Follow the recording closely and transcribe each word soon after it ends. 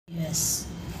CSS.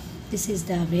 This is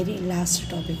the very last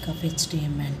topic of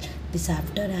HTML. This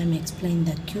after I am explain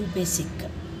the Q basic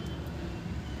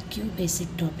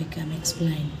topic I am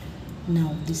explain.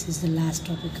 Now this is the last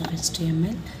topic of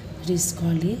HTML. It is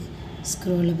called a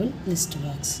scrollable list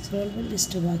box. Scrollable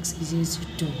list box is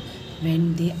used to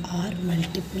when there are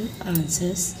multiple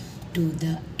answers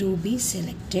to be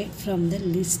selected from the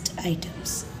list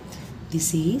items.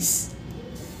 This is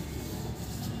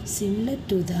similar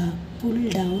to the pull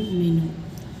down menu,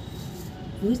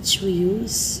 which we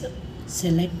use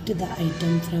select the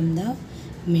item from the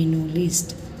menu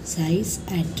list. Size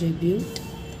attribute,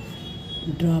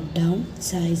 drop down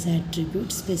size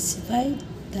attribute specify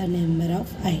the number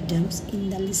of items in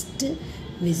the list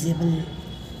visible.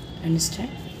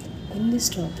 Understand? In this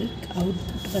topic,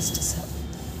 output first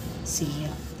see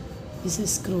here. This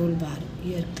is scroll bar.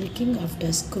 You are clicking after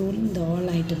scrolling the all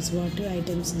items. What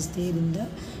items is there in the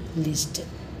list?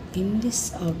 In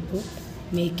this output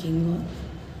making on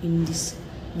in this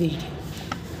video.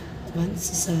 Once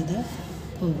saw the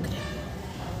program.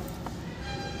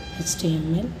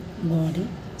 HTML body,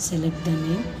 select the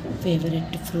name,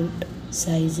 favorite fruit,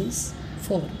 size is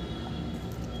 4.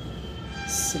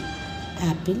 C.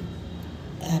 Apple.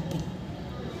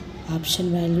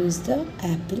 Option value is the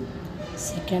apple.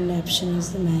 Second option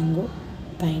is the mango,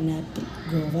 pineapple,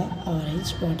 guava,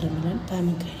 orange, watermelon,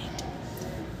 pomegranate.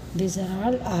 These are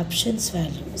all options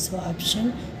value. So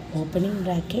option opening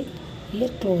bracket, here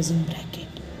closing bracket.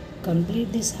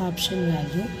 Complete this option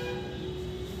value.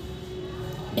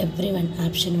 Everyone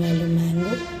option value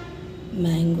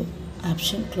mango,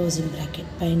 option closing bracket,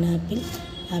 pineapple,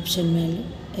 option value,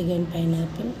 again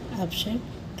pineapple, option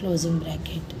closing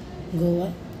bracket,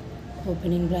 guava,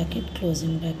 opening bracket,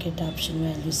 closing bracket, option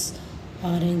values,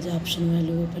 orange option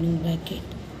value, opening bracket,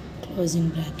 closing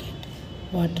bracket,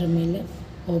 watermelon,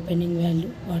 opening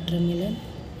value, watermelon,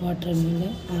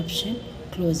 option,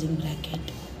 closing bracket,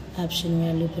 option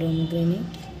value, pomegranate,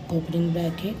 opening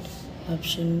bracket,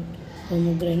 option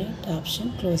pomegranate,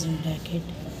 option, closing bracket.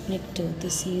 Next,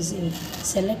 this is in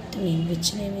select name.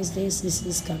 Which name is this? This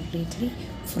is completely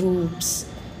fruits.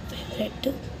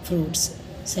 Favorite fruits.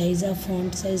 Size of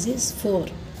font size is 4.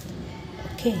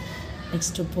 Okay.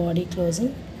 Next to body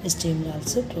closing, HTML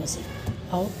also closing.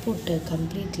 Output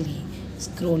completely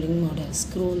scrolling model.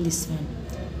 Scroll this one.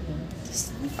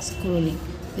 This scrolling.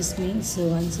 This means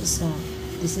once you saw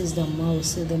this is the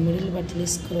mouse. The middle button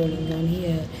is scrolling on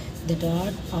here. The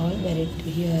dot all where it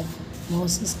here.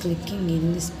 Mouse is clicking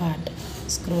in this part.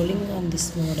 Scrolling on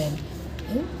this model.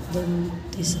 Then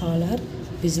this all are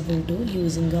visible to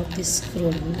using of this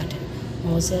scrolling button.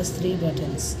 Mouse has 3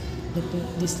 buttons.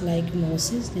 This like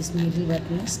mouse is this middle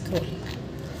button is scrolling.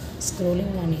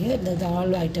 Scrolling on here the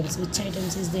all items. Which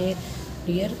items is there?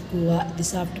 Here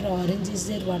this after orange is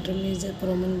there, watermelon is there,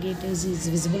 pomegranate is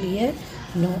visible here.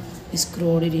 No, we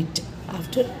scrolled it.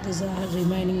 After these are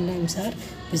remaining names are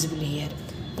visible here.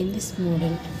 In this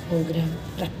model program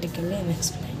practically I am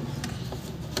explaining.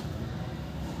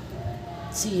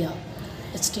 See here,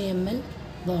 HTML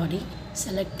body,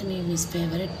 select name is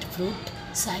favorite fruit,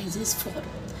 size is 4.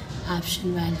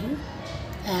 Option value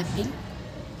apple,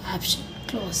 option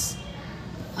close.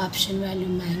 Option value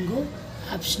mango,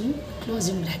 option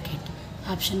closing bracket.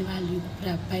 Option value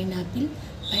pineapple,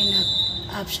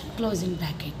 option closing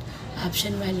bracket.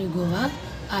 Option value guava,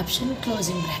 option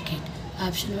closing bracket.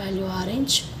 Option value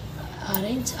orange,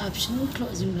 option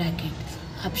closing bracket.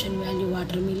 Option value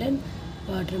watermelon,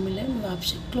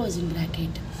 option closing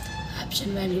bracket.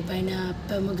 Option value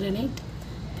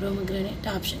pomegranate,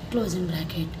 option closing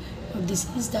bracket. Now this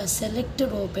is the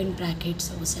selected open bracket.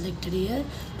 So selected here,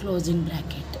 closing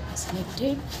bracket.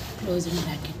 Selected, closing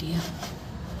bracket here.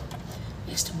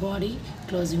 Next body,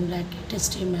 closing bracket,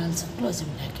 HTML also closing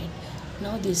bracket.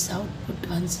 Now this output,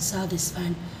 once you saw this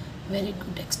one, very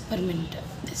good experiment,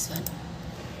 this one.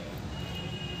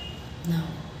 Now,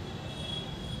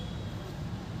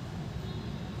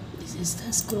 this is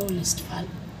the scroll list file.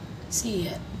 See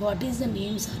here, what is the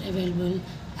names are available?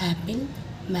 Apple,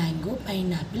 mango,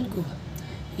 pineapple, guava.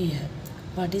 Here,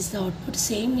 what is the output?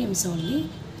 Same names only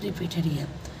repeated here.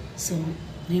 So,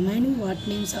 remaining what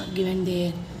names are given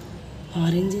there?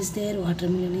 Orange is there,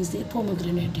 watermelon is there,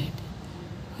 pomegranate.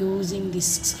 Using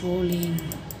this scrolling.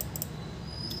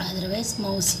 Otherwise,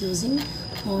 mouse using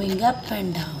moving up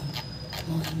and down.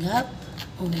 Moving up,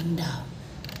 moving down.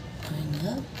 Moving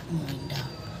up, moving down.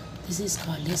 This is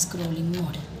called a scrolling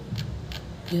model.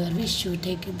 Your wish you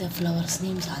take the flowers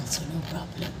names also, no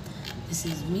problem. This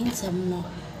is means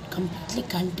completely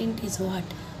content is what?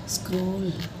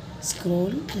 Scroll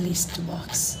list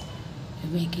box.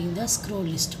 You're making the scroll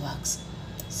list box.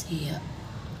 See here,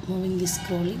 moving this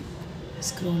scrolling,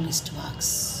 scroll list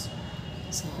box.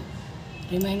 So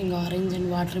remaining orange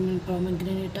and watermelon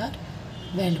pomegranate are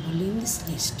available in this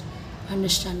list.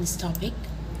 Understand this topic.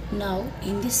 Now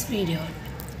in this video,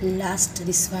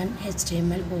 this one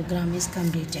HTML program is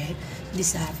completed.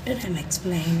 This after I am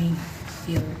explaining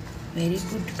you very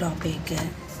good topic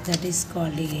that is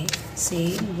called a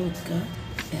same book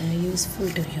useful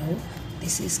to you.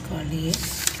 This is called a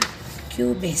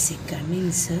QBasic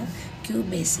means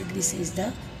QBasic. This is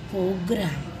the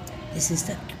program. This is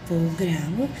the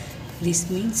program. This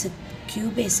means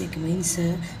QBasic means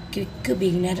quick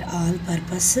beginner all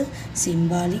purpose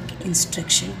symbolic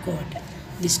instruction code.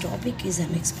 This topic is I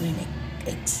am explaining.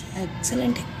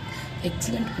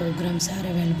 Excellent programs are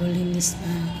available in this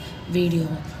video.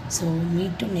 So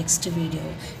meet to next video.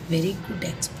 Very good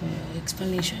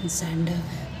explanations and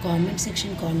comment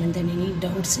section. Comment then any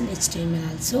doubts in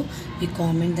HTML also you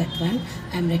comment that one.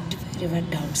 I am rectifying your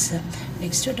doubts.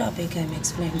 Next topic I am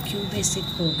explaining QBasic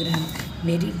program.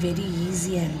 Very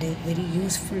easy and very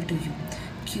useful to you.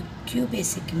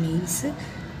 QBasic means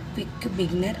quick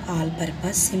beginner all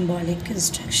purpose symbolic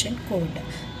instruction code.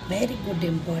 Very good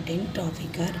important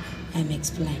topic I am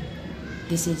explaining.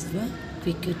 This is the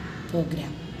quick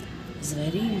program. It's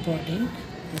very important.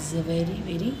 It's a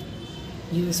very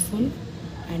useful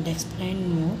and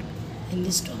explain more. In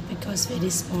this topic was very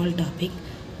small topic,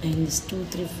 and this 2,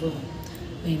 3, 4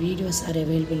 my videos are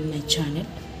available in my channel.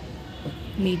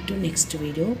 Meet to next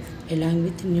video along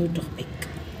with new topic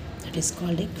that is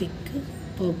called a quick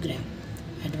program.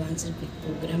 Advanced quick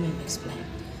program I am explaining.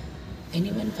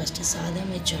 Anyone first saw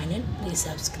my channel, please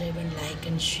subscribe and like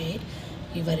and share.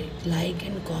 Your like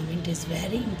and comment is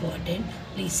very important.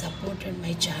 Please support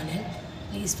my channel.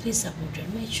 Please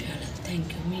support my channel.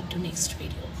 Thank you. Meet to next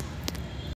video.